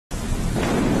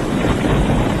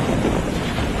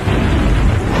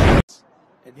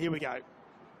And here we go.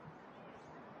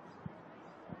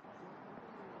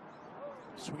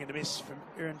 Swing and a miss from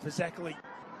Aaron Fazakali.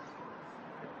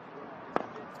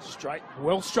 Straight,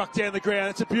 well struck down the ground.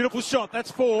 It's a beautiful shot.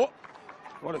 That's 4.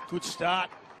 What a good start.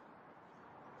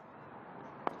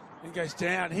 Then goes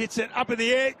down, hits it up in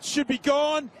the air. Should be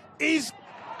gone. Is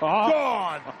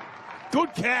gone.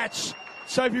 Good catch.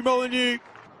 Sophie Molyneux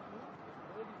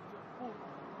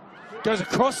goes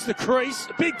across the crease.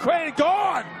 A big crowd,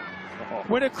 gone.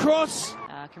 Went across.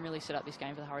 Can really set up this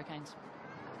game for the Hurricanes.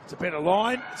 It's a better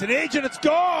line. It's an edge and it's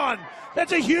gone.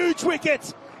 That's a huge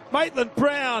wicket. Maitland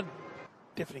Brown.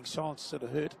 Deafening silence sort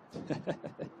of heard.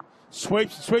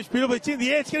 Sweeps beautifully. It's in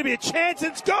the air. It's going to be a chance.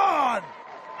 It's gone.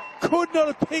 Could not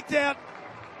have picked out.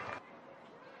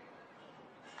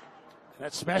 And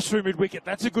that smash through mid-wicket.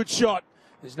 That's a good shot.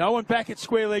 There's no one back at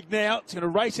square leg now. It's going to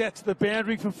race out to the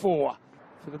boundary for 4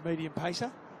 for the medium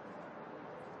pacer.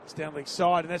 It's down leg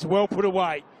side, and that's well put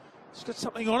away. It's got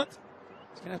something on it.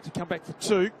 It's going to have to come back for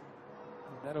 2. And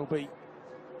that'll be...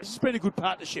 This has been a good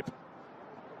partnership.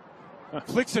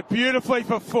 Flicks it beautifully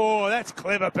for 4. That's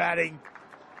clever batting.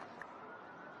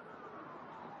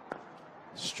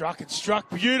 Struck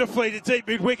beautifully to deep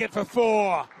mid-wicket for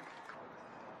 4.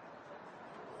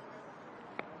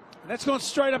 And that's gone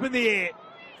straight up in the air.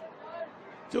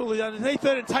 Dooley underneath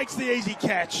it and takes the easy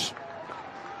catch.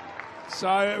 So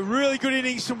a really good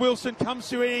innings from Wilson comes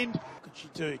to end. What could she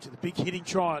do to the big hitting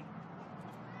try?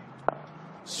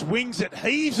 Swings it,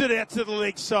 heaves it out to the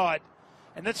leg side.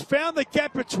 And that's found the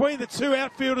gap between the 2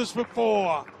 outfielders for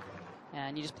 4.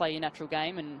 And you just play your natural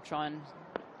game and try and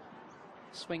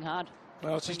swing hard.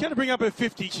 Well, she's going to bring up her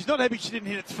 50. She's not happy she didn't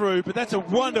hit it through, but that's a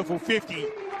wonderful 50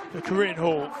 for Corinne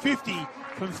Hall. 50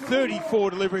 from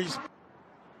 34 deliveries.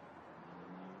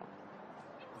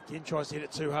 Again, tries to hit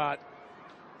it too hard.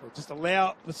 Will just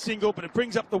allow the single, but it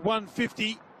brings up the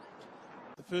 150.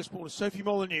 The first ball to Sophie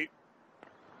Molyneux.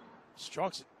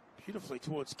 Strikes it beautifully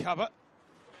towards cover.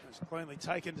 It's cleanly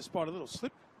taken despite a little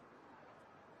slip.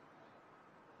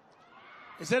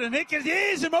 Is that a nick? It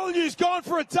is, and Molyneux's gone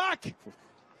for a duck.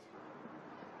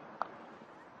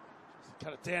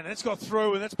 Cut it down, and it's got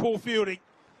through, and that's poor fielding.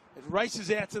 It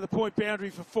races out to the point boundary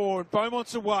for 4, and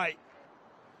Beaumont's away.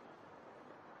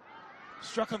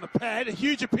 Struck on the pad, a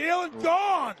huge appeal, and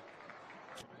gone!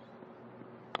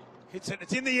 Hits it,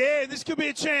 it's in the air, and this could be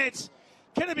a chance.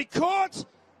 Can it be caught?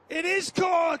 It is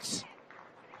caught!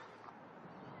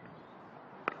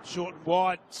 Short and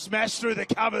wide, smashed through the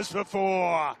covers for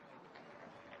 4.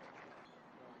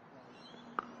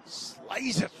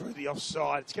 Slays it through the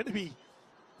offside. It's going to be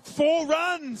 4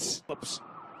 runs.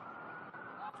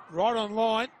 Right on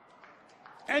line.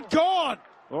 And gone.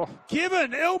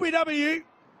 Given LBW.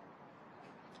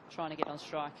 Trying to get on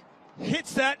strike.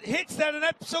 Hits that an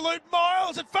absolute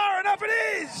miles, and far enough it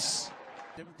is.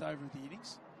 7th over of the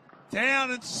innings.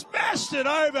 Down and smashed it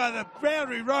over the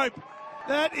boundary rope.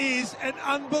 That is an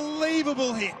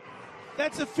unbelievable hit.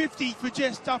 That's a 50 for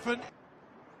Jess Duffin.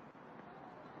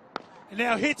 And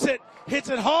now hits it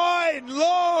high and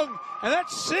long, and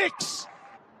that's 6.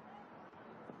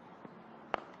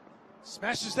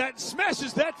 Smashes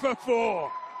that for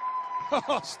 4.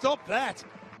 Oh, stop that.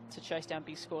 To chase down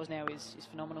big scores now is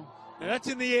phenomenal. Now that's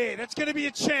in the air. That's going to be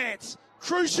a chance.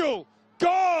 Crucial.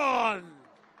 Gone.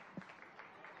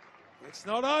 It's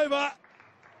not over.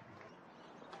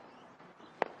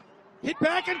 Hit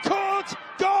back and caught.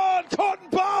 Gone. Caught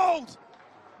and bowled.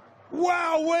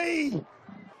 Wowee.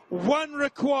 1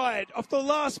 required off the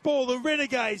last ball. The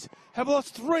Renegades have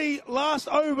lost 3 last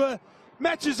over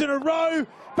matches in a row,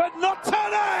 but not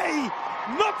today.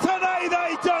 Not today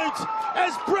they don't,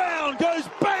 as Brown goes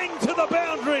bang to the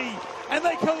boundary and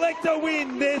they collect a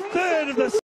win, their 3rd of the